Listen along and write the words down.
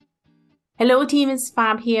Hello team, it's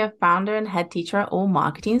Fab here, founder and head teacher at All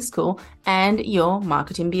Marketing School and your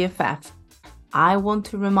marketing BFF. I want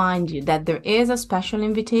to remind you that there is a special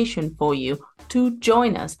invitation for you to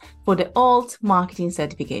join us for the Alt Marketing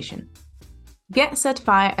Certification. Get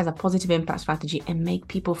certified as a positive impact strategy and make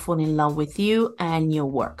people fall in love with you and your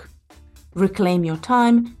work. Reclaim your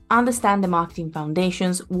time, understand the marketing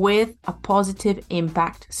foundations with a positive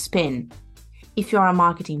impact spin. If you are a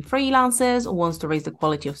marketing freelancer who wants to raise the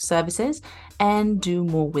quality of services and do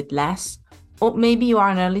more with less, or maybe you are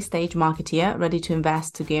an early stage marketeer ready to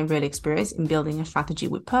invest to gain real experience in building a strategy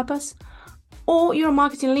with purpose, or you're a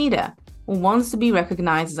marketing leader who wants to be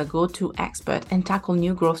recognized as a go-to expert and tackle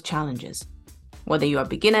new growth challenges. Whether you are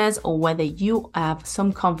beginners or whether you have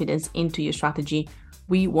some confidence into your strategy,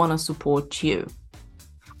 we want to support you.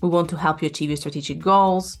 We want to help you achieve your strategic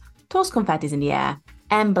goals, toss confettis in the air,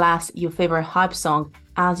 and blast your favorite hype song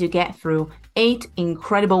as you get through 8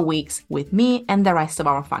 incredible weeks with me and the rest of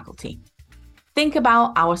our faculty. Think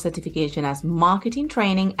about our certification as marketing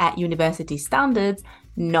training at university standards,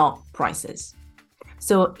 not prices.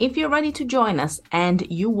 So if you're ready to join us and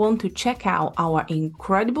you want to check out our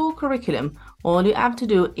incredible curriculum, all you have to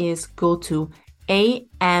do is go to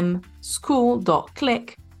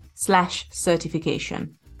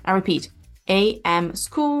amschool.click/certification. I repeat,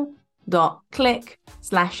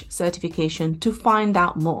 amschool.click/certification to find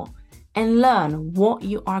out more and learn what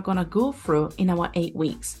you are going to go through in our 8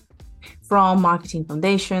 weeks. From marketing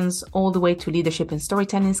foundations all the way to leadership and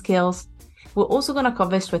storytelling skills, we're also going to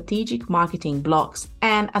cover strategic marketing blocks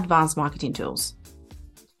and advanced marketing tools.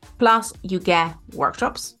 Plus, you get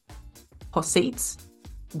workshops, hot seats,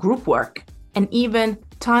 group work, and even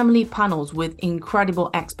timely panels with incredible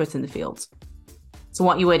experts in the field. So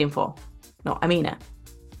what are you waiting for? No, I mean it.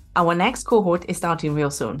 Our next cohort is starting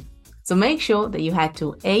real soon. So make sure that you head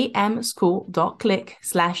to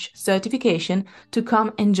amschool.click/certification to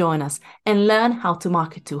come and join us and learn how to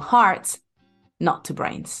market to hearts, not to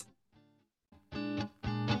brains.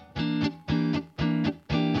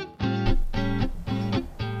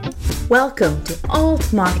 Welcome to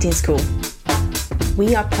Alt Marketing School.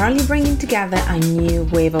 We are currently bringing together a new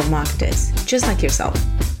wave of marketers, just like yourself.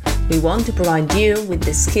 We want to provide you with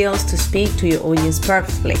the skills to speak to your audience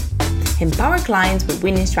purposefully, empower clients with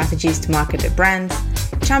winning strategies to market their brands,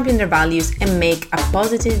 champion their values, and make a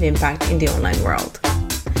positive impact in the online world.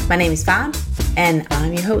 My name is Fab, and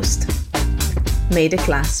I'm your host. May the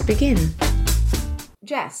class begin.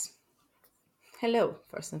 Jess, hello,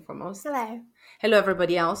 first and foremost. Hello. Hello,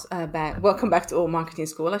 everybody else. Welcome back to All Marketing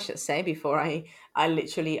School, I should say, before I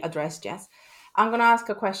literally address Jess. I'm going to ask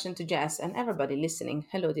a question to Jess and everybody listening.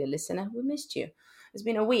 Hello, dear listener. We missed you. It's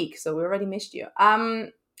been a week, so we already missed you.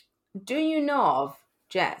 Do you know of,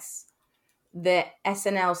 Jess, the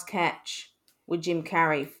SNL sketch with Jim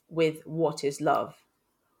Carrey with What is Love?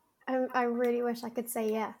 I really wish I could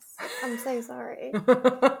say yes. I'm so sorry. I'm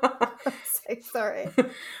so sorry.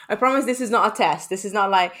 I promise this is not a test. This is not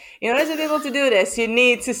like, in order to be able to do this, you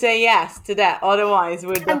need to say yes to that. Otherwise,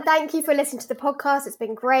 we're done. And thank you for listening to the podcast. It's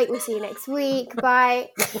been great. We'll see you next week.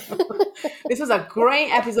 Bye. This was a great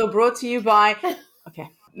episode brought to you by... Okay.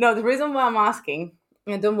 No, the reason why I'm asking,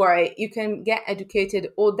 and don't worry, you can get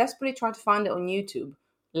educated or desperately try to find it on YouTube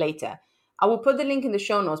later. I will put the link in the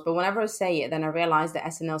show notes, but whenever I say it, then I realize that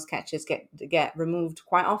SNL sketches get removed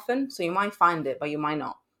quite often. So you might find it, but you might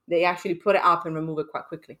not. They actually put it up and remove it quite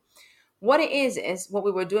quickly. What it is what we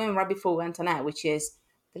were doing right before we went on air, which is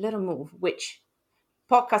the little move, which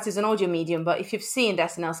podcast is an audio medium, but if you've seen the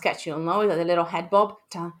SNL sketch, you'll know that the little head bob,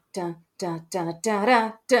 da, da, da, da, da,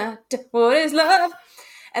 da, da, da, what is love?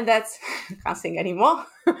 And that's, I can't sing anymore,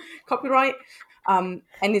 copyright. And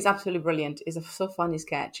it's absolutely brilliant. It's a so funny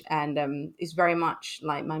sketch, and it's very much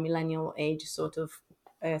like my millennial age sort of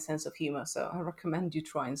sense of humor. So I recommend you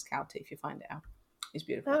try and scout it if you find it out. It's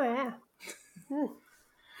beautiful. Oh, yeah.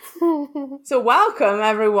 So welcome,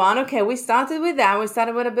 everyone. Okay, we started with that. We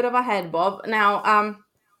started with a bit of a head bob. Now,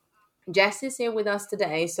 Jess is here with us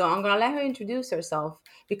today, so I'm going to let her introduce herself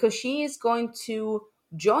because she is going to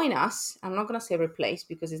join us. I'm not going to say replace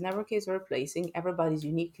because it's never a case of replacing. Everybody's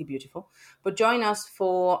uniquely beautiful. But join us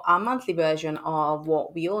for our monthly version of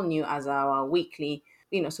what we all knew as our weekly,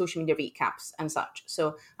 social media recaps and such.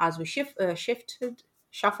 So as we shuffled and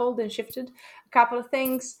shifted a couple of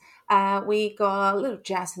things, we got a little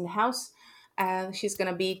Jess in the house. She's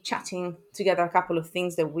going to be chatting together a couple of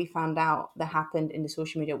things that we found out that happened in the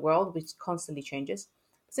social media world, which constantly changes.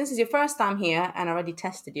 Since it's your first time here and I already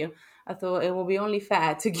tested you, I thought it will be only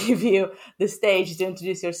fair to give you the stage to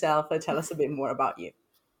introduce yourself and tell us a bit more about you.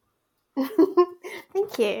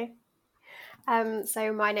 Thank you.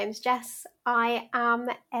 So my name's Jess. I am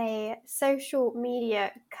a social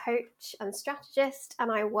media coach and strategist,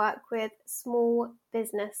 and I work with small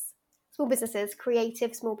businesses,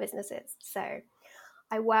 creative small businesses. So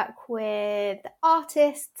I work with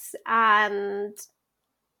artists and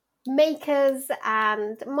makers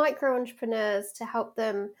and micro entrepreneurs to help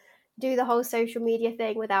them do the whole social media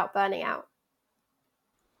thing without burning out.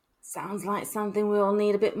 Sounds like something we all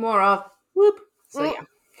need a bit more of. Whoop. So yeah.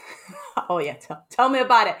 Oh yeah, tell me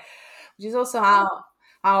about it. Which is also how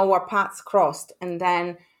our paths crossed. And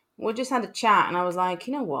then we just had a chat and I was like,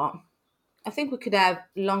 you know what? I think we could have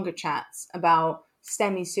longer chats about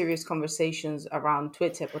semi-serious conversations around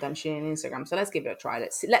Twitter, potentially, and Instagram. So let's give it a try.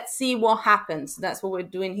 Let's see what happens. That's what we're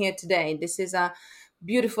doing here today. This is a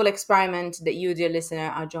beautiful experiment that you, dear listener,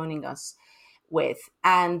 are joining us with.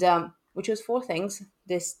 And we chose 4 things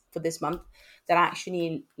for this month that I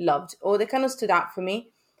actually loved, or they kind of stood out for me.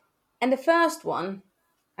 And the first one,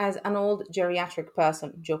 as an old geriatric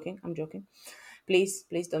person, I'm joking. Please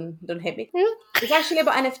don't hit me. It's actually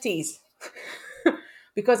about NFTs.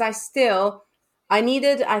 Because I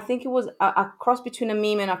think it was a cross between a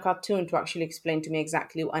meme and a cartoon to actually explain to me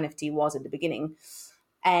exactly what NFT was at the beginning.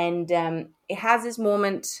 And it has this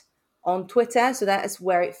moment on Twitter. So that is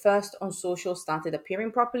where it first on social started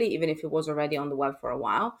appearing properly, even if it was already on the web for a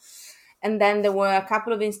while. And then there were a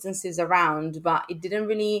couple of instances around, but it didn't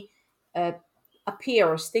really appear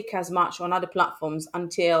or stick as much on other platforms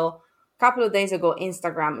until a couple of days ago,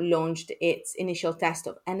 Instagram launched its initial test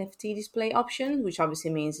of NFT display option, which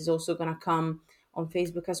obviously means it's also going to come on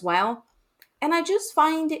Facebook as well. And I just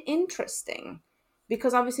find it interesting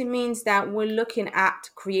because obviously it means that we're looking at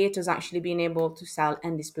creators actually being able to sell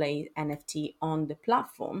and display NFT on the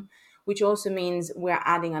platform, which also means we're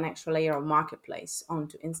adding an extra layer of marketplace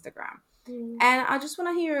onto Instagram. And I just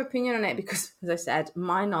want to hear your opinion on it because, as I said,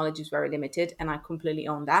 my knowledge is very limited and I completely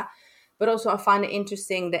own that. But also I find it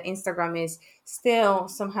interesting that Instagram is still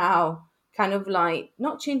somehow kind of like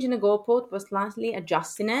not changing the goalpost, but slightly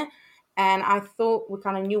adjusting it. And I thought we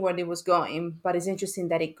kind of knew where it was going, but it's interesting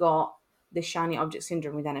that it got the shiny object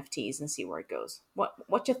syndrome with NFTs and see where it goes.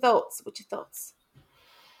 What's your thoughts?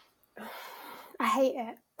 I hate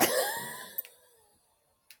it.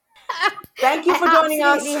 Thank you for joining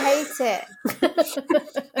us. I absolutely hate it.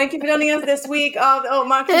 Thank you for joining us this week of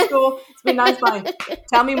Marketing School. It's been nice. Bye.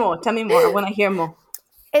 Tell me more. I want to hear more.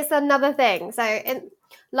 It's another thing. So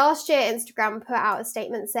last year, Instagram put out a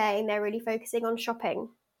statement saying they're really focusing on shopping.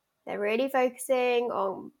 They're really focusing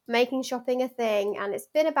on making shopping a thing. And it's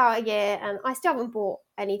been about a year and I still haven't bought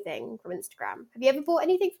anything from Instagram. Have you ever bought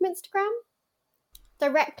anything from Instagram?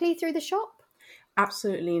 Directly through the shop?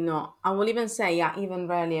 Absolutely not. I will even say I even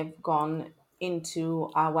rarely have gone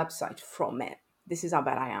into a website from it. This is how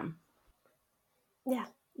bad I am. Yeah,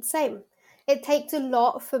 same. It takes a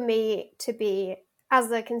lot for me to be,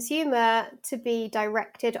 as a consumer, to be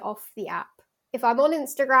directed off the app. If I'm on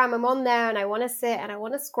Instagram, I'm on there and I want to sit and I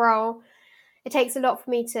want to scroll, it takes a lot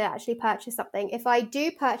for me to actually purchase something. If I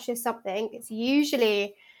do purchase something, it's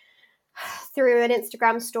usually through an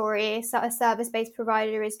Instagram story, so a service-based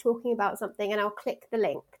provider is talking about something and I'll click the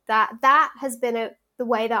link. That has been the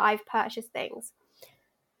way that I've purchased things.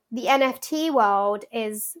 The NFT world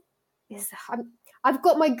is I've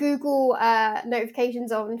got my Google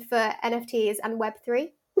notifications on for NFTs and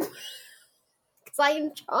Web3 because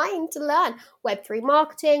I'm trying to learn Web3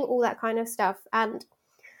 marketing, all that kind of stuff. And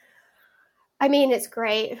I mean, it's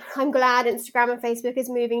great. I'm glad Instagram and Facebook is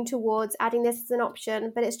moving towards adding this as an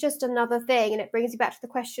option, but it's just another thing. And it brings you back to the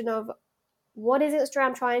question of what is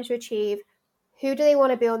Instagram trying to achieve? Who do they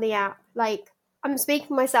want to be on the app? Like, I'm speaking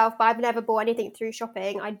for myself, but I've never bought anything through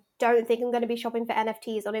shopping. I don't think I'm going to be shopping for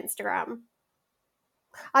NFTs on Instagram.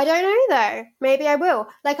 I don't know though. Maybe I will.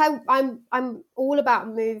 Like I'm all about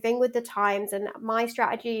moving with the times, and my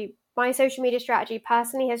social media strategy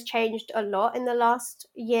personally has changed a lot in the last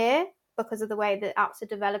year because of the way that apps are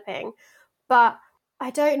developing. But I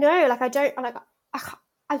don't know.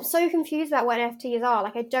 I'm so confused about what NFTs are.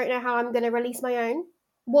 Like I don't know how I'm going to release my own.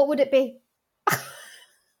 What would it be?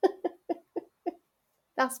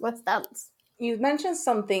 That's my stance. You mentioned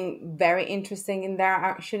something very interesting in there,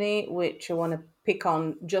 actually, which I want to pick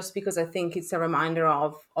on just because I think it's a reminder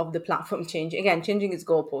of the platform changing. Again, changing its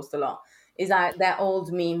goalpost a lot. Is that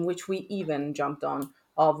old meme, which we even jumped on,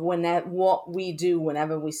 of what we do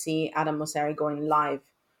whenever we see Adam Mosseri going live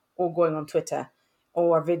or going on Twitter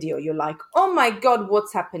or a video. You're like, oh my God,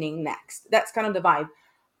 what's happening next? That's kind of the vibe.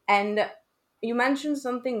 And you mentioned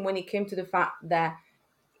something when it came to the fact that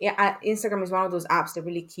Instagram is one of those apps that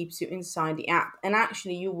really keeps you inside the app. And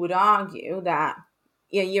actually, you would argue that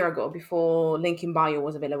a year ago, before link in bio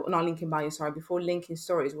was available, not link in bio, sorry, before LinkedIn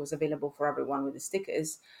Stories was available for everyone with the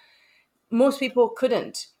stickers, most people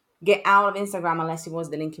couldn't get out of Instagram unless it was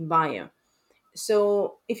the link in bio.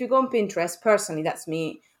 So if you go on Pinterest, personally, that's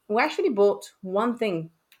me, we actually bought one thing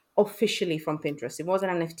officially from Pinterest. It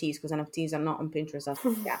wasn't NFTs, because NFTs are not on Pinterest.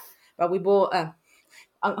 Yeah, but we bought,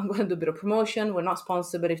 I'm going to do a bit of promotion. We're not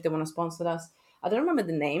sponsored, but if they want to sponsor us, I don't remember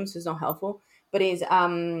the name, so it's not helpful, but it's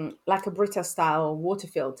like a Brita style water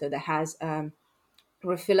filter that has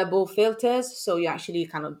refillable filters. So you actually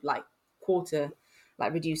kind of like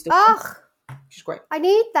reduce the, Ugh, which is great. I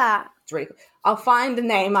need that. It's really cool. I'll find the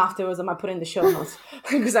name afterwards. I might put in the show notes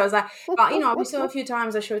because I was like, but we saw a few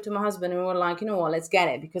times. I showed it to my husband, and we were like, you know what, let's get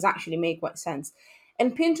it, because actually make what sense.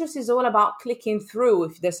 And Pinterest is all about clicking through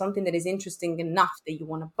if there's something that is interesting enough that you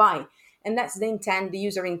want to buy. And that's the intent, the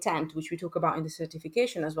user intent, which we talk about in the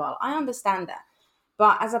certification as well. I understand that.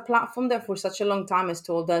 But as a platform that for such a long time has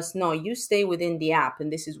told us, no, you stay within the app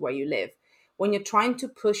and this is where you live. When you're trying to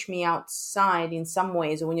push me outside in some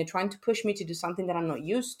ways, or when you're trying to push me to do something that I'm not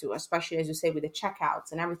used to, especially as you say with the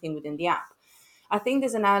checkouts and everything within the app, I think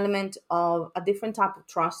there's an element of a different type of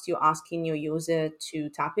trust you're asking your user to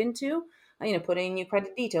tap into. Putting in your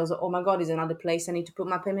credit details. Oh my God, is another place I need to put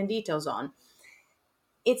my payment details on.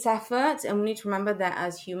 It's effort, and we need to remember that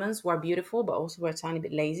as humans, we're beautiful, but also we're a tiny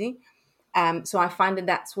bit lazy. So I find that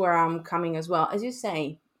that's where I'm coming as well. As you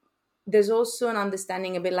say, there's also an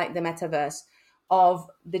understanding, a bit like the metaverse, of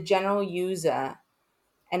the general user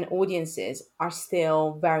and audiences are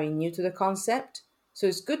still very new to the concept. So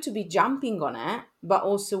it's good to be jumping on it, but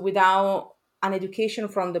also without an education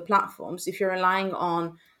from the platforms, if you're relying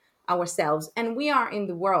on ourselves. And we are in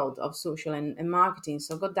the world of social and marketing.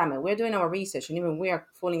 So God damn it, we're doing our research, and even we are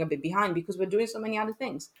falling a bit behind because we're doing so many other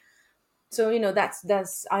things. So,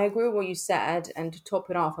 that's I agree with what you said. And to top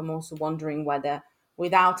it off, I'm also wondering whether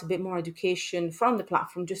without a bit more education from the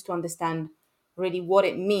platform, just to understand really what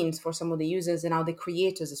it means for some of the users and how the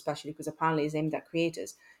creators, especially because apparently it's aimed at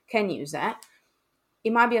creators, can use it.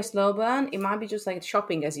 It might be a slow burn. It might be just like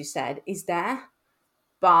shopping, as you said, is there,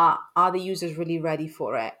 but are the users really ready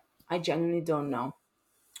for it? I genuinely don't know.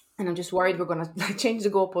 And I'm just worried we're going to change the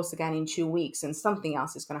goalpost again in 2 weeks and something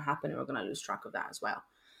else is going to happen and we're going to lose track of that as well.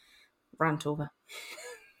 Rant over.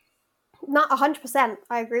 Not 100%.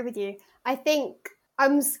 I agree with you. I think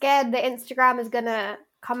I'm scared that Instagram is going to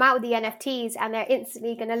come out with the NFTs and they're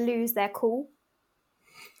instantly going to lose their cool.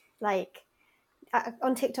 Like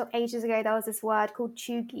on TikTok ages ago, there was this word called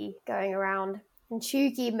chuggy going around, and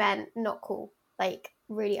chuggy meant not cool, like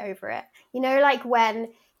really over it. Like when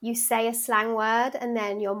you say a slang word and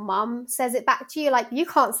then your mum says it back to you, like, you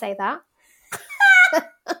can't say that.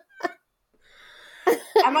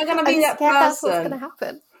 Am I going to be that person? That's what's going to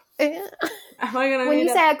happen. Am I going to when you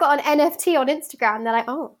say I got an NFT on Instagram, they're like,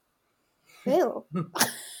 oh, ew.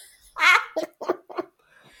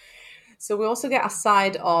 So we also get a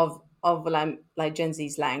side of like Gen Z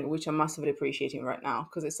slang, which I'm massively appreciating right now,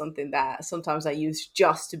 because it's something that sometimes I use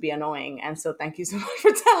just to be annoying. And so thank you so much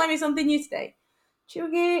for telling me something new today.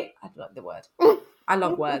 Chuggy. I love the word. I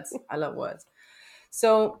love words. I love words.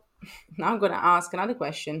 So now I'm going to ask another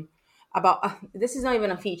question about, this is not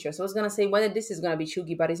even a feature. So I was going to say whether this is going to be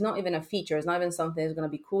chuggy, but it's not even a feature. It's not even something that's going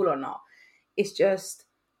to be cool or not. It's just,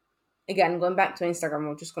 again, going back to Instagram,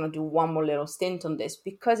 we're just going to do one more little stint on this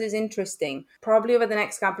because it's interesting. Probably over the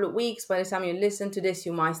next couple of weeks, by the time you listen to this,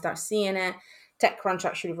 you might start seeing it. TechCrunch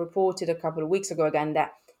actually reported a couple of weeks ago again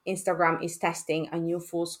that Instagram is testing a new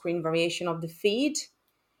full screen variation of the feed,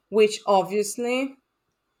 which obviously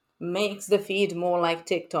makes the feed more like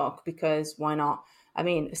TikTok, because why not? I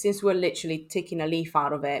mean, since we're literally taking a leaf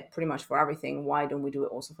out of it pretty much for everything, why don't we do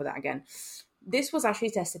it also for that again? This was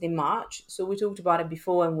actually tested in March. So we talked about it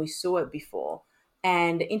before and we saw it before.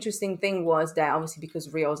 And the interesting thing was that obviously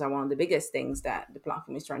because Reels are one of the biggest things that the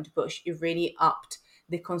platform is trying to push, it really upped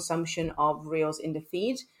the consumption of Reels in the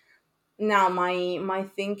feed. Now, my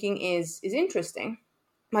thinking is interesting,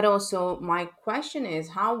 but also my question is,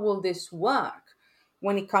 how will this work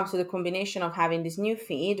when it comes to the combination of having this new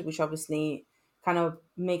feed, which obviously kind of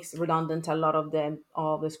makes redundant a lot of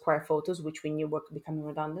the square photos, which we knew were becoming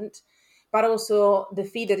redundant, but also the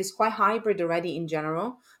feed that is quite hybrid already in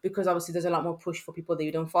general, because obviously there's a lot more push for people that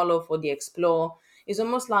you don't follow, for the explore. It's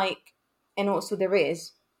almost like, and also there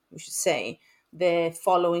is, we should say, the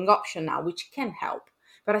following option now, which can help.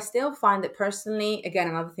 But I still find that personally, again,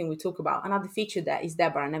 another thing we talk about, another feature that is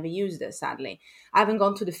there, but I never used it, sadly. I haven't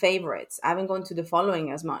gone to the favorites. I haven't gone to the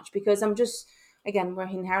following as much because I'm just, again, we're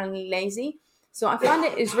inherently lazy. So I find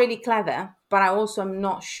it is really clever, but I also am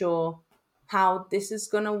not sure how this is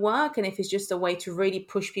going to work, and if it's just a way to really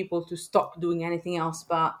push people to stop doing anything else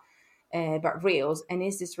but Reels, and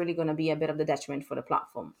is this really going to be a bit of the detriment for the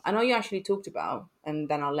platform? I know you actually talked about, and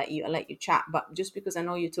then I'll let you chat, but just because I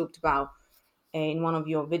know you talked about in one of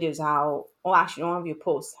your videos how, or actually one of your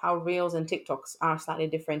posts, how Reels and TikToks are slightly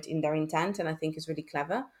different in their intent, and I think it's really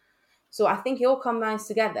clever. So I think it all combines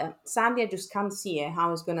together. Sadly, I just can't see it,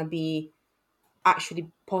 how it's going to be actually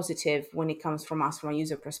positive when it comes from us, from a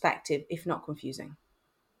user perspective, if not confusing.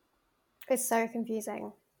 It's so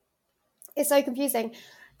confusing. It's so confusing.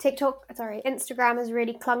 Instagram is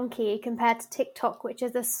really clunky compared to TikTok, which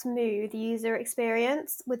is a smooth user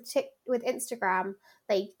experience. With Instagram,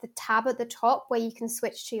 like the tab at the top where you can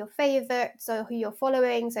switch to your favorites or who you're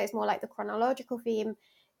following, so it's more like the chronological theme,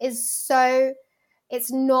 it's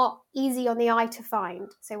not easy on the eye to find.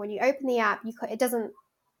 So when you open the app, it doesn't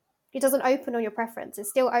open on your preference. It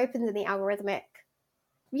still opens in the algorithmic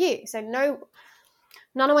view. So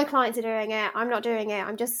none of my clients are doing it. I'm not doing it.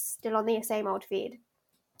 I'm just still on the same old feed.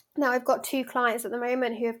 Now, I've got 2 clients at the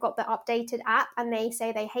moment who have got the updated app, and they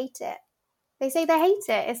say they hate it.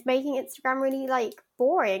 It's making Instagram really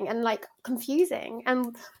boring and confusing.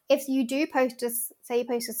 And if you do post a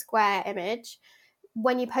square image,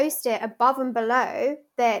 when you post it above and below,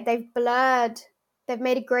 they've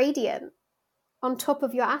made a gradient on top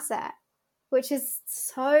of your asset, which is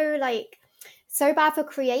so bad for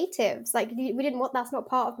creatives. That's not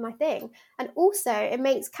part of my thing. And also it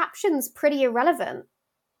makes captions pretty irrelevant.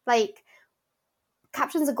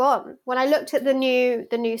 Captions are gone. When I looked at the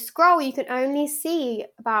new scroll, you can only see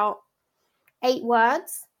about 8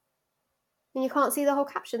 words and you can't see the whole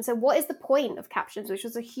caption. So what is the point of captions, which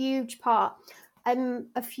was a huge part?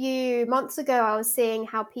 A few months ago, I was seeing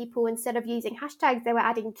how people, instead of using hashtags, they were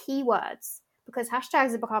adding keywords, because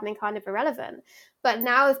hashtags are becoming kind of irrelevant. But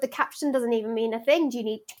now if the caption doesn't even mean a thing,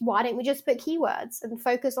 why don't we just put keywords and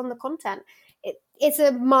focus on the content? It's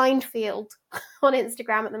a minefield on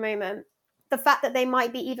Instagram at the moment. The fact that they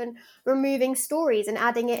might be even removing stories and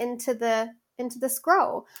adding it into the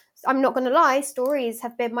scroll. I'm not going to lie, stories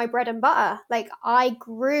have been my bread and butter. I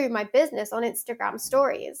grew my business on Instagram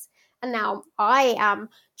stories. And now I am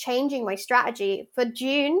changing my strategy for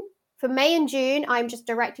May and June. I'm just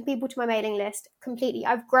directing people to my mailing list completely.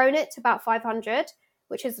 I've grown it to about 500,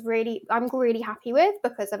 which is I'm really happy with,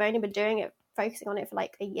 because I've only been focusing on it for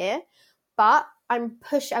a year. But I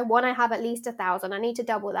want to have at least 1,000. I need to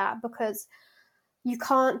double that, because you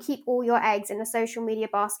can't keep all your eggs in a social media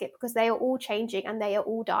basket, because they are all changing and they are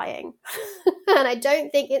all dying. And I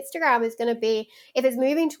don't think Instagram is going to be, if it's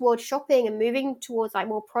moving towards shopping and moving towards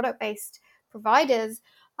more product-based providers,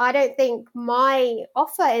 I don't think my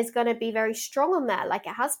offer is going to be very strong on there like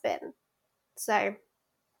it has been. So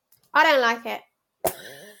I don't like it.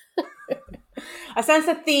 I sense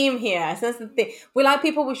a theme here. We like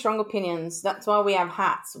people with strong opinions. That's why we have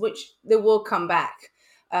hats, which they will come back.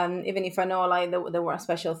 Even if I know they were a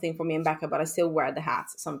special thing for me and Becca, but I still wear the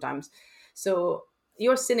hats sometimes. So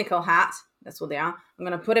your cynical hat, that's what they are. I'm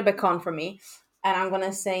going to put it back on for me. And I'm going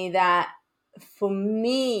to say that for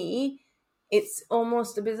me, there's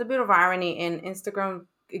a bit of irony in Instagram,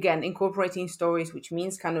 again, incorporating stories, which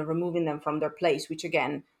means kind of removing them from their place, which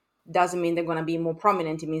again, doesn't mean they're going to be more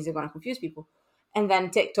prominent. It means they're going to confuse people. And then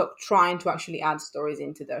TikTok trying to actually add stories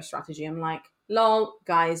into their strategy. I'm like, lol,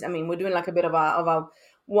 guys. I mean, we're doing a bit of a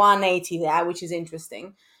 180 there, which is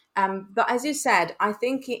interesting. But as you said, I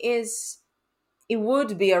think it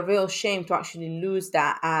would be a real shame to actually lose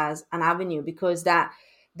that as an avenue, because the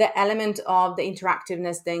element of the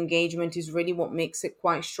interactiveness, the engagement is really what makes it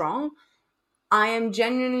quite strong. I am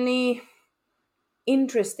genuinely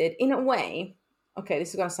interested in a way. Okay, this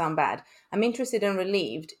is going to sound bad. I'm interested and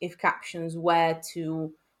relieved if captions were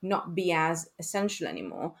to not be as essential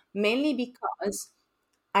anymore, mainly because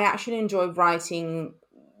I actually enjoy writing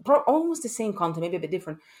almost the same content, maybe a bit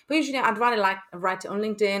different. But usually I'd rather write it on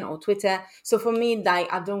LinkedIn or Twitter. So for me,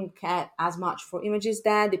 I don't care as much for images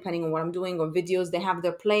there, depending on what I'm doing, or videos. They have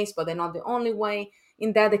their place, but they're not the only way.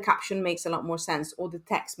 In there, the caption makes a lot more sense, or the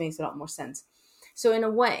text makes a lot more sense. So in a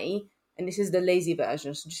way, and this is the lazy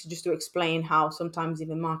version, so just to explain how sometimes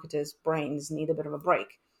even marketers' brains need a bit of a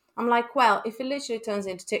break. I'm like, well, if it literally turns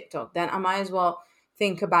into TikTok, then I might as well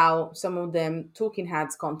think about some of the talking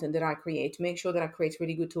heads content that I create, make sure that I create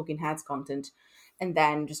really good talking heads content, and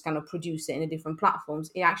then just kind of produce it in the different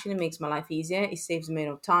platforms. It actually makes my life easier. It saves me a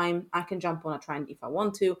bit of time. I can jump on a trend if I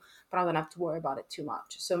want to, but I don't have to worry about it too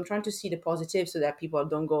much. So I'm trying to see the positive so that people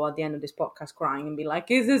don't go at the end of this podcast crying and be like,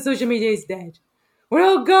 social media is dead. We're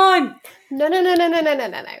all gone. No,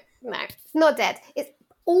 it's not dead.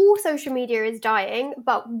 all social media is dying,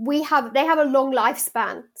 but they have a long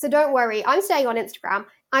lifespan. So don't worry. I'm staying on Instagram.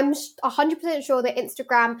 I'm 100% sure that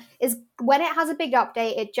Instagram is, when it has a big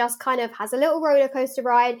update, it just kind of has a little roller coaster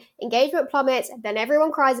ride, engagement plummets, and then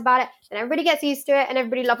everyone cries about it, and everybody gets used to it, and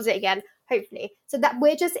everybody loves it again, hopefully. So that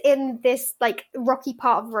we're just in this like rocky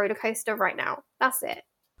part of the roller coaster right now. That's it.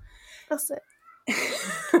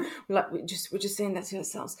 Like we're just saying that to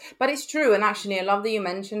ourselves. But it's true, and actually I love that you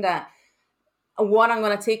mentioned that. What I'm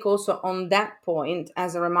going to take also on that point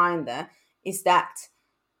as a reminder is that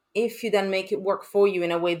if you then make it work for you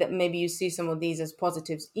in a way that maybe you see some of these as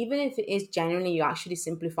positives, even if it is genuinely you actually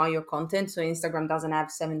simplify your content. So Instagram doesn't have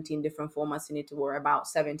 17 different formats you need to worry about,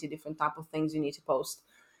 70 different type of things you need to post.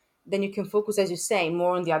 Then you can focus, as you say,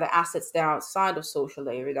 more on the other assets that are outside of social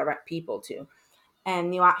that you redirect people to.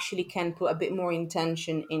 And you actually can put a bit more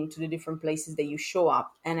intention into the different places that you show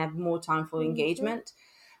up and have more time for engagement.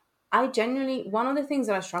 I genuinely, one of the things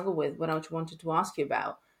that I struggle with, what I wanted to ask you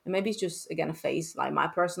about, and maybe it's just, again, a phase, like my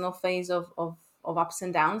personal phase of ups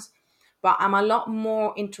and downs, but I'm a lot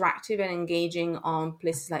more interactive and engaging on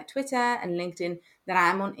places like Twitter and LinkedIn than I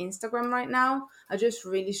am on Instagram right now. I just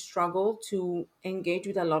really struggle to engage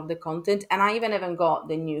with a lot of the content, and I even haven't got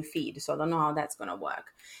the new feed, so I don't know how that's going to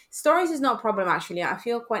work. Stories is not a problem, actually. I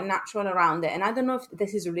feel quite natural around it, and I don't know if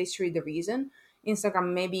this is literally the reason.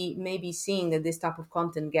 Instagram maybe seeing that this type of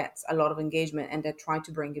content gets a lot of engagement and they try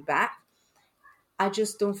to bring it back. I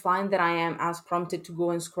just don't find that I am as prompted to go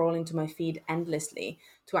and scroll into my feed endlessly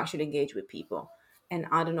to actually engage with people. And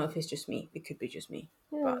I don't know if it's just me. It could be just me,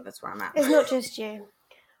 but that's where I'm at. It's not just you.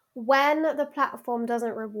 When the platform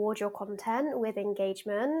doesn't reward your content with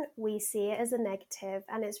engagement, we see it as a negative,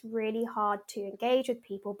 and it's really hard to engage with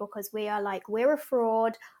people because we are like, we're a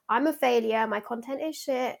fraud, I'm a failure, my content is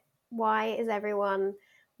shit. Why do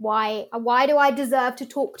I deserve to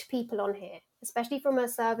talk to people on here? Especially from a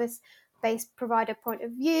service-based provider point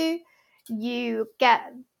of view, you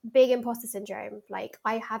get big imposter syndrome. Like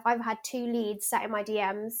I've had 2 leads sat in my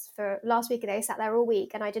DMs for last week, and they sat there all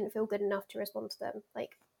week, and I didn't feel good enough to respond to them.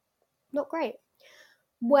 Like, not great.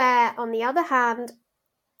 Where on the other hand,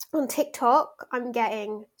 on TikTok, I'm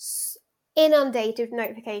getting inundated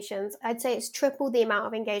notifications. I'd say it's triple the amount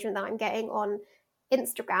of engagement that I'm getting on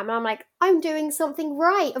Instagram. And I'm like, I'm doing something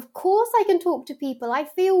right. Of course I can talk to people. I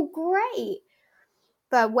feel great.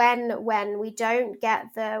 But when we don't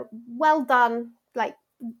get the well done, like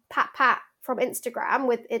pat from Instagram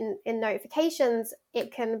in notifications,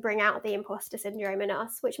 it can bring out the imposter syndrome in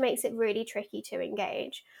us, which makes it really tricky to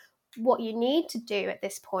engage. What you need to do at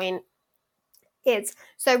this point is,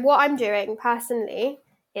 so what I'm doing personally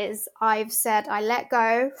is I've said I let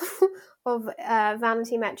go of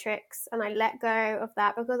vanity metrics, and I let go of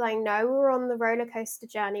that because I know we're on the roller coaster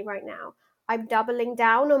journey right now. I'm doubling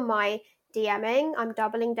down on my DMing. I'm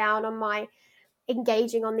doubling down on my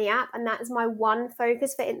engaging on the app, and that is my one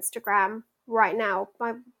focus for Instagram right now.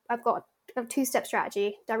 I've got a 2-step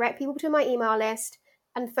strategy: direct people to my email list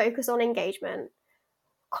and focus on engagement.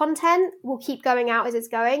 Content will keep going out as it's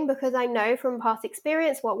going because I know from past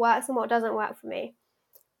experience what works and what doesn't work for me.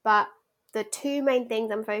 But the 2 main things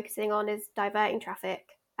I'm focusing on is diverting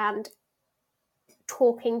traffic and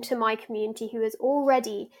talking to my community who's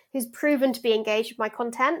proven to be engaged with my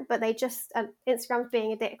content, but they just, Instagram's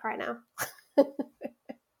being a dick right now.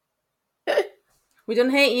 We don't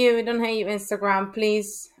hate you, Instagram.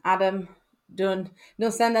 Please, Adam, don't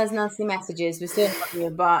send us nasty messages. We still love you,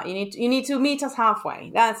 but you need to meet us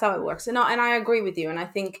halfway. That's how it works. And I agree with you, and I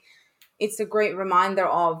think it's a great reminder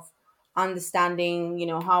of understanding,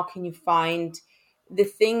 how can you find the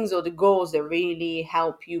things or the goals that really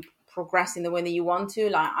help you progress in the way that you want to.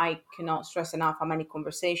 Like, I cannot stress enough how many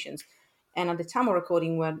conversations. And at the time of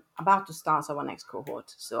recording, we're about to start our next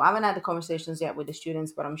cohort. So I haven't had the conversations yet with the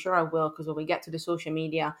students, but I'm sure I will, because when we get to the social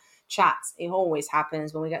media chats, it always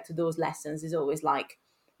happens. When we get to those lessons, it's always like,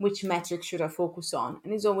 which metrics should I focus on?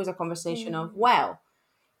 And it's always a conversation of, well,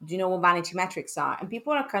 do you know what vanity metrics are? And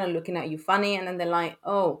people are kind of looking at you funny, and then they're like,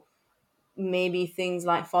 oh, maybe things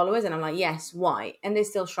like followers. And I'm like, yes, why? And they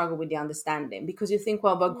still struggle with the understanding, because you think,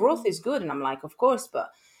 well, but growth is good. And I'm like, of course,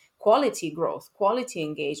 but quality growth, quality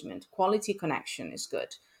engagement, quality connection is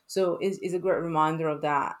good. So is a great reminder of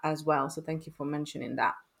that as well. So thank you for mentioning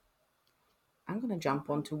that. I'm going to jump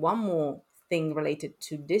on to one more thing related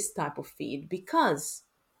to this type of feed, because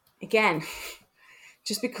again,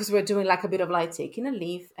 just because we're doing like a bit of like taking a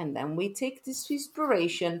leaf and then we take this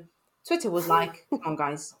inspiration, Twitter was like, come on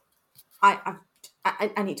guys, I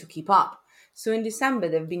need to keep up. So in December,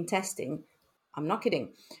 they've been testing, I'm not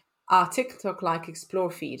kidding, our TikTok like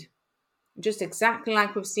explore feed, just exactly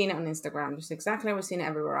like we've seen it on Instagram, just exactly like we've seen it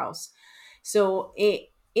everywhere else. So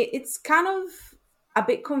it it's kind of a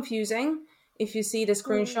bit confusing if you see the Mm.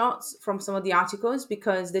 screenshots from some of the articles,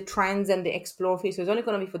 because the trends and the explore feed, so it's only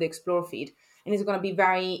going to be for the explore feed, and it's going to be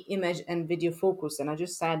very image and video focused. And I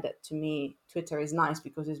just said that, to me, Twitter is nice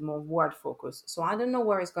because it's more word focused. So I don't know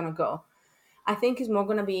where it's going to go. I think it's more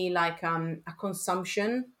going to be like a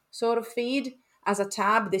consumption sort of feed as a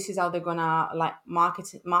tab. This is how they're gonna like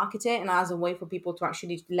market it, and as a way for people to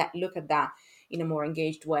actually look at that in a more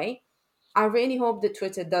engaged way. I really hope that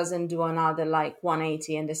Twitter doesn't do another like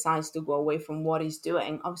 180 and decides to go away from what he's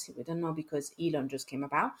doing. Obviously, we don't know because Elon just came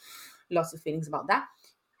about. Lots of feelings about that.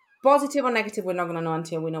 Positive or negative, we're not going to know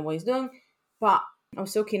until we know what he's doing. But I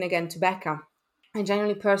was talking again to Becca. I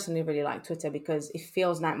generally personally really like Twitter because it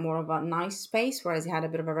feels like more of a nice space, whereas it had a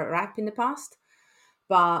bit of a rap in the past.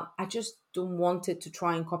 But I just don't want it to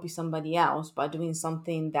try and copy somebody else by doing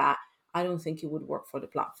something that I don't think it would work for the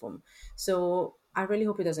platform. So I really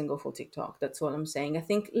hope it doesn't go for TikTok. That's all I'm saying. I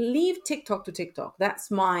think leave TikTok to TikTok.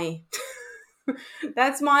 That's my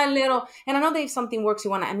that's my little, and I know that if something works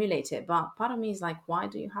you want to emulate it, but part of me is like, why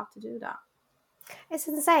do you have to do that? It's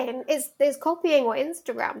insane. It's copying what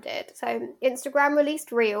Instagram did. So Instagram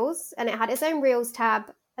released Reels, and it had its own Reels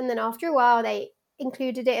tab, and then after a while they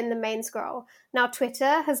included it in the main scroll. Now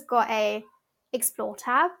Twitter has got a explore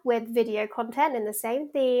tab with video content in the same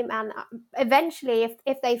theme, and eventually,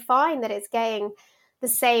 if they find that it's getting the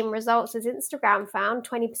same results as Instagram found,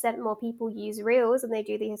 20% more people use Reels and they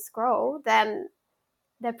do the scroll, then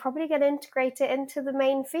they're probably going to integrate it into the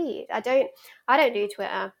main feed. I don't do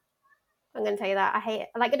Twitter. I'm going to tell you that. I hate it.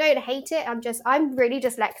 Like, I don't hate it. I'm really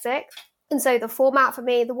dyslexic. And so the format for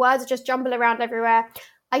me, the words just jumble around everywhere.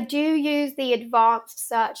 I do use the advanced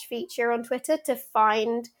search feature on Twitter to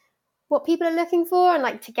find what people are looking for and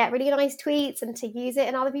like to get really nice tweets and to use it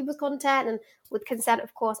in other people's content and with consent,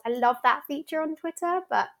 of course. I love that feature on Twitter.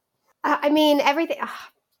 But I mean, everything,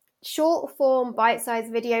 short form, bite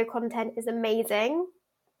sized video content is amazing.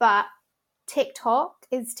 But TikTok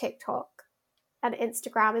is TikTok and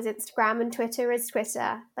Instagram is Instagram and Twitter is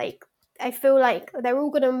Twitter. Like, I feel like they're all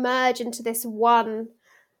going to merge into this one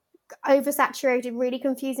oversaturated, really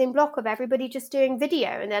confusing block of everybody just doing video,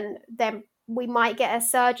 and then we might get a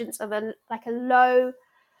surgence of a low.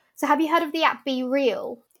 So, have you heard of the app Be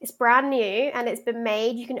Real? It's brand new and it's been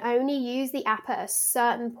made. You can only use the app at a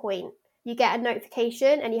certain point. You get a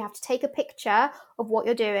notification and you have to take a picture of what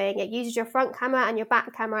you're doing. It uses your front camera and your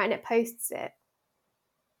back camera and it posts it,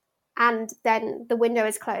 and then the window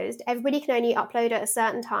is closed. Everybody can only upload at a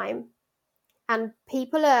certain time, and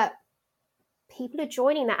people are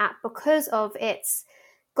joining that app because of it's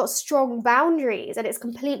got strong boundaries and it's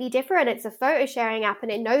completely different. It's a photo sharing app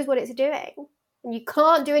and it knows what it's doing, and you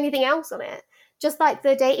can't do anything else on it. Just like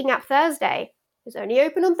the dating app Thursday is only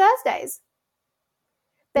open on Thursdays.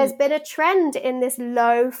 There's been a trend in this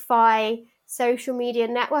lo-fi social media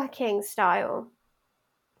networking style.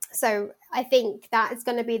 So I think that is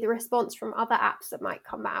going to be the response from other apps that might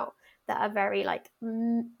come out that are very like,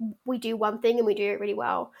 we do one thing and we do it really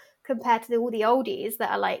well, compared to all the oldies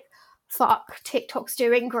that are like, fuck, TikTok's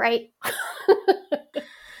doing great.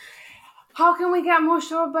 How can we get more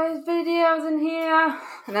short-based videos in here?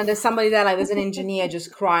 And then there's somebody there, like there's an engineer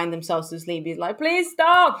just crying themselves to sleep. He's like, please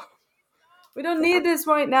stop. We don't need this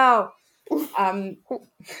right now. I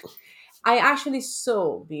actually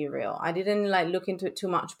saw Be Real. I didn't like look into it too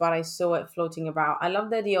much, but I saw it floating about. I love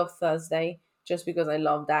the idea of Thursday just because I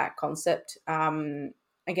love that concept.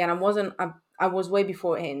 Again, I was way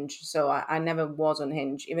before Hinge, so I never was on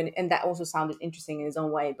Hinge, even, and that also sounded interesting in its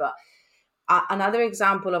own way. But another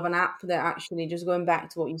example of an app that actually, just going back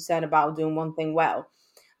to what you said about doing one thing well,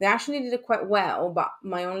 they actually did it quite well. But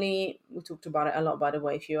we talked about it a lot, by the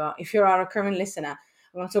way. If you're a recurring listener,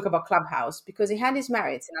 I want to talk about Clubhouse because it had its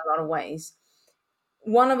merits in a lot of ways.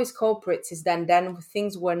 One of its culprits is then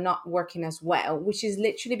things were not working as well, which is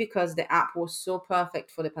literally because the app was so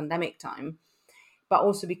perfect for the pandemic time. But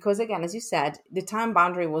also because, again, as you said, the time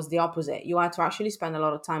boundary was the opposite. You had to actually spend a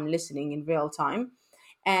lot of time listening in real time.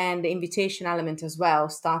 And the invitation element as well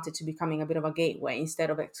started to becoming a bit of a gateway instead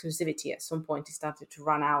of exclusivity. At some point, it started to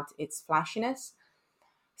run out its flashiness.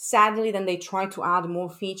 Sadly, then they tried to add more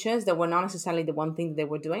features that were not necessarily the one thing that they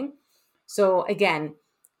were doing. So again,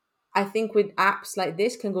 I think with apps like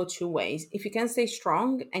this can go two ways. If you can stay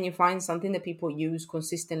strong and you find something that people use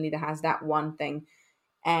consistently that has that one thing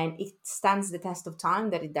and it stands the test of time,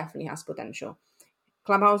 that it definitely has potential.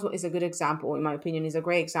 Clubhouse is a good example, in my opinion, is a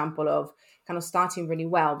great example of kind of starting really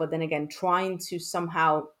well, but then again, trying to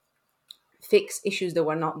somehow fix issues that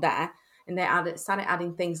were not there. And they started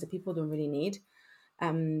adding things that people don't really need.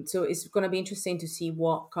 So it's going to be interesting to see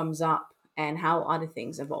what comes up and how other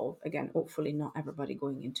things evolve. Again, hopefully not everybody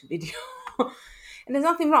going into video. And there's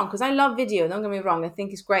nothing wrong, because I love video, don't get me wrong, I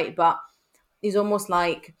think it's great, but it's almost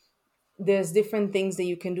like there's different things that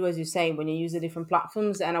you can do, as you say, when you use the different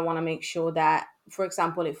platforms. And I want to make sure that, for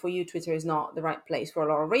example, if for you Twitter is not the right place for a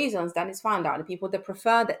lot of reasons, then it's fine. There are the people that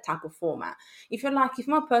prefer that type of format. If you're like, if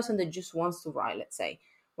I'm a person that just wants to write, let's say,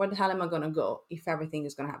 where the hell am I going to go if everything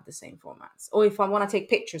is going to have the same formats? Or if I want to take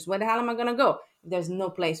pictures, where the hell am I going to go? There's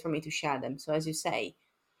no place for me to share them. So as you say,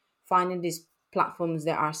 finding these platforms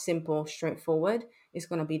that are simple, straightforward is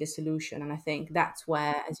going to be the solution. And I think that's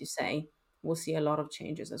where, as you say, we'll see a lot of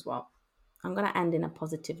changes as well. I'm going to end in a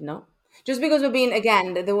positive note. Just because we're being,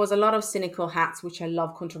 again, there was a lot of cynical hats, which I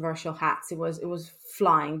love, controversial hats. It was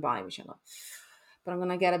flying by, which I love. But I'm going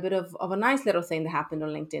to get a bit of a nice little thing that happened on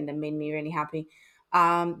LinkedIn that made me really happy.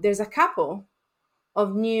 There's a couple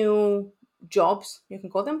of new jobs, you can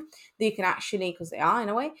call them, that you can actually, because they are in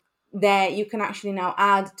a way, that you can actually now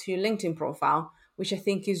add to your LinkedIn profile, which I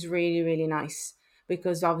think is really, really nice,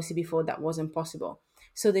 because obviously before that wasn't possible.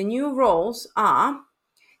 So the new roles are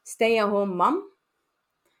stay-at-home mum,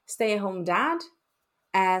 stay-at-home dad,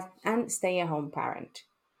 and stay-at-home parent,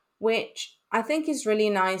 which I think is really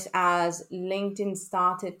nice, as LinkedIn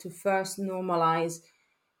started to first normalize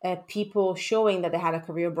people showing that they had a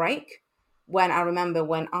career break. When I remember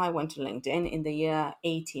when I went to LinkedIn in the year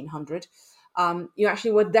 1800, you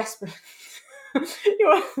actually were desperate.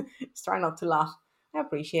 You were just trying not to laugh. I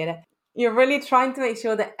appreciate it. You're really trying to make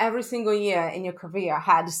sure that every single year in your career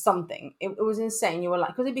had something. It was insane. You were like,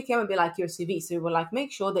 because it became a bit like your CV. So you were like,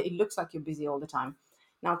 make sure that it looks like you're busy all the time.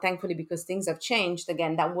 Now, thankfully, because things have changed,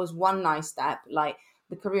 again, that was one nice step, like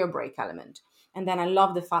the career break element. And then I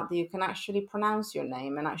love the fact that you can actually pronounce your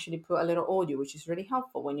name and actually put a little audio, which is really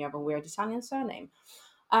helpful when you have a weird Italian surname.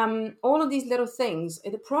 All of these little things,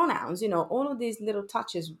 the pronouns, all of these little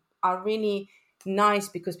touches are really nice,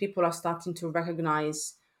 because people are starting to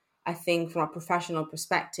recognize, I think, from a professional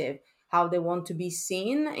perspective, how they want to be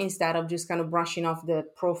seen, instead of just kind of brushing off the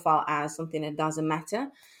profile as something that doesn't matter.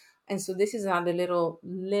 And so this is another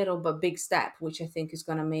little but big step, which I think is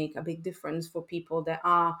going to make a big difference for people that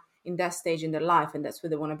are in that stage in their life, and that's where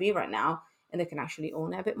they want to be right now, and they can actually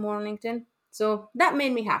own it a bit more on LinkedIn. So that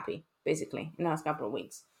made me happy, basically, in the last couple of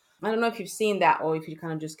weeks. I don't know if you've seen that or if you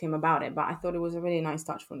kind of just came about it, but I thought it was a really nice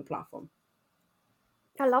touch from the platform.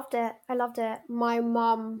 I loved it. My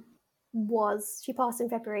mum she passed in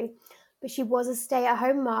February, but she was a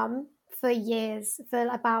stay-at-home mum for years, for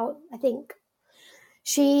about, I think,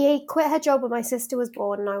 she quit her job when my sister was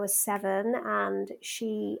born and I was 7, and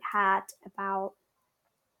she had about,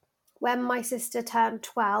 when my sister turned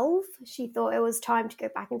 12, she thought it was time to go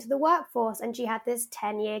back into the workforce, and she had this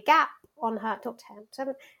 10-year gap on her, not 10,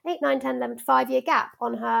 7, 8, 9, 10, 11, 5-year gap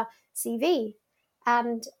on her CV,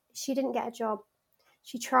 and she didn't get a job.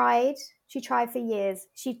 She tried for years.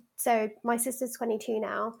 So my sister's 22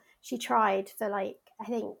 now. She tried for, like, I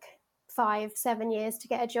think 5, 7 years to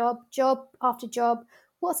get a job after job.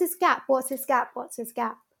 What's his gap?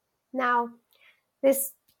 Now,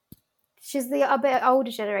 she's a bit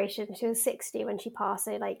older generation. She was 60 when she passed,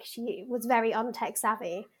 so like she was very untech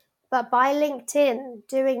savvy. But by LinkedIn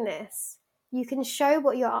doing this, you can show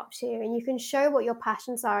what you're up to, and you can show what your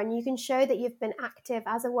passions are, and you can show that you've been active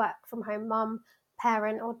as a work from home mum,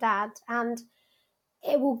 parent, or dad. And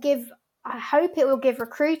I hope it will give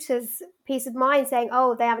recruiters peace of mind, saying,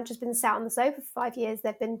 oh, they haven't just been sat on the sofa for 5 years,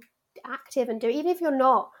 they've been active and even if you're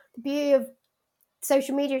not. The beauty of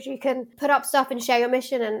social media is you can put up stuff and share your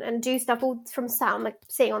mission and do stuff all from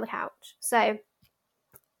sitting on the couch. So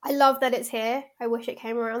I love that it's here. I wish it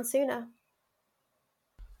came around sooner.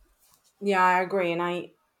 Yeah, I agree. And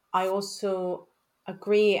I also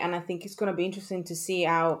agree. And I think it's going to be interesting to see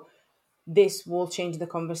how this will change the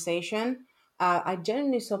conversation. I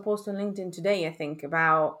genuinely saw a post on LinkedIn today, I think,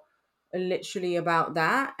 literally about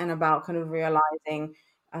that, and about kind of realizing,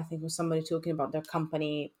 I think it was somebody talking about their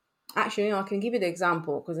company. Actually, I can give you the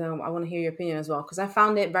example, because I want to hear your opinion as well, because I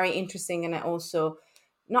found it very interesting, and I also,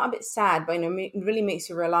 not a bit sad, but it really makes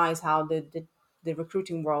you realize how the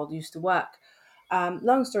recruiting world used to work.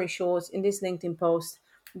 Long story short, in this LinkedIn post,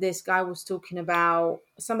 this guy was talking about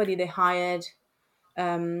somebody they hired,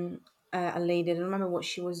 a lady. I don't remember what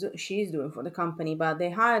she's doing for the company, but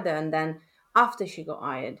they hired her, and then after she got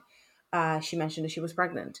hired, she mentioned that she was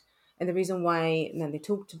pregnant. And the reason why, and then they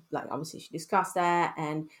talked, like, obviously she discussed that,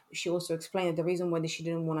 and she also explained that the reason why she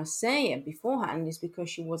didn't want to say it beforehand is because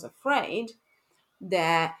she was afraid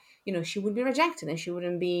that, she would be rejected, and she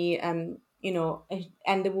wouldn't be, and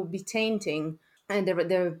they would be tainting and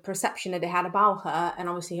the perception that they had about her, and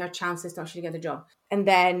obviously her chances to actually get the job. And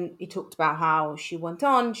then he talked about how she went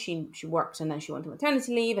on, she worked, and then she went to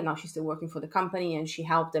maternity leave, and now she's still working for the company, and she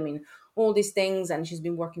helped them in all these things, and she's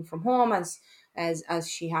been working from home as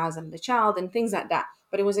she has the child and things like that.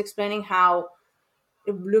 But it was explaining how,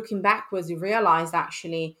 looking backwards, you realized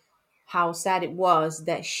actually how sad it was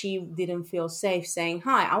that she didn't feel safe saying,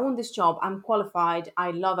 hi, I want this job, I'm qualified,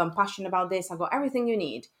 I'm passionate about this, I got everything you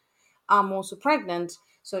need. I'm also pregnant,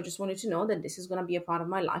 so I just wanted to know that this is going to be a part of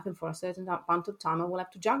my life, and for a certain amount of time I will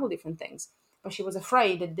have to juggle different things. But she was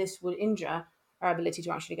afraid that this would injure her ability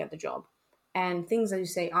to actually get the job. And things, as you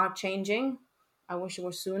say, are changing. I wish it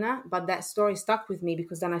were sooner, but that story stuck with me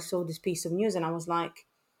because then I saw this piece of news and I was like,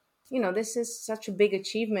 this is such a big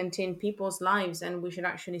achievement in people's lives, and we should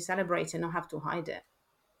actually celebrate and not have to hide it.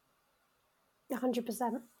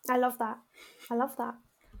 100%. I love that.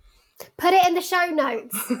 Put it in the show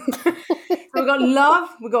notes. We got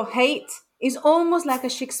love, we got hate. It's almost like a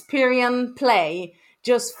Shakespearean play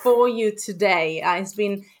just for you today. It's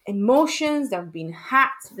been emotions, there have been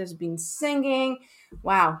hats, there's been singing.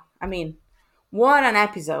 Wow. I mean, what an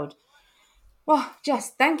episode. Well,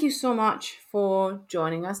 Jess, thank you so much for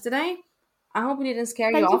joining us today. I hope we didn't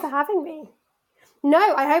scare you off. Thank you for having me.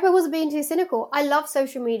 No, I hope I wasn't being too cynical. I love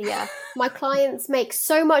social media. My clients make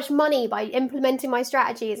so much money by implementing my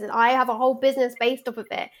strategies, and I have a whole business based off of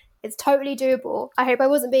it. It's totally doable. I hope I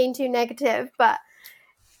wasn't being too negative, but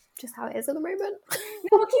just how it is at the moment.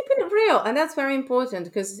 No, we're keeping it real, and that's very important,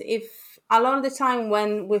 because if a lot of the time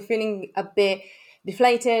when we're feeling a bit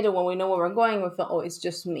deflated or when we know where we're going, we feel, oh, it's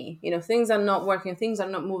just me. Things are not working, things are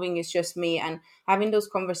not moving, it's just me. And having those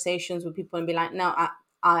conversations with people and be like, no,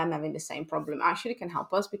 I am having the same problem, actually can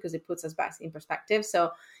help us because it puts us back in perspective.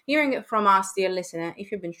 So hearing it from us, dear listener,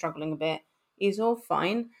 if you've been struggling a bit, is all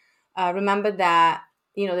fine. Remember that,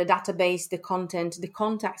 the database, the content, the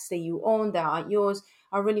contacts that you own that are yours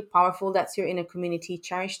are really powerful. That's your inner community.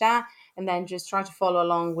 Cherish that. And then just try to follow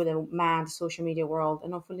along with a mad social media world.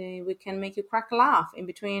 And hopefully we can make you crack a laugh in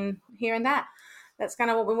between here and there. That's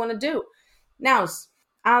kind of what we want to do. Now,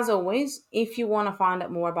 as always, if you want to find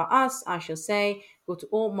out more about us, I shall say, go to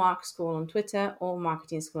Alt Mark School on Twitter, Alt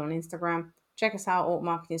Marketing School on Instagram. Check us out,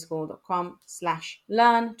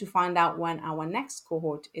 altmarketingschool.com/learn to find out when our next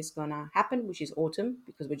cohort is going to happen, which is autumn,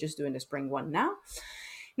 because we're just doing the spring one now.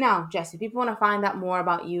 Now, Jess, if people want to find out more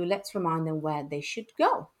about you, let's remind them where they should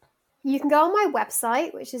go. You can go on my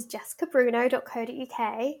website, which is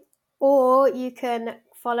jessicabruno.co.uk, or you can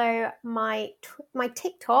follow my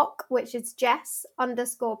TikTok, which is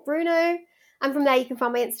Jess_Bruno. And from there, you can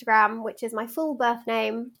find my Instagram, which is my full birth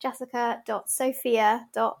name,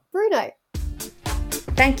 jessica.sophia.bruno.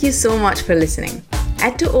 Thank you so much for listening.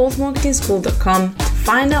 Head to altmarketingschool.com to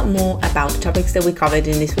find out more about the topics that we covered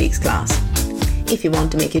in this week's class. If you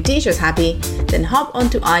want to make your teachers happy, then hop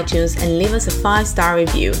onto iTunes and leave us a 5-star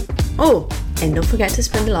review. Oh, and don't forget to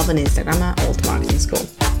spread the love on Instagram at Alt Marketing School.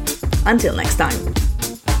 Until next time.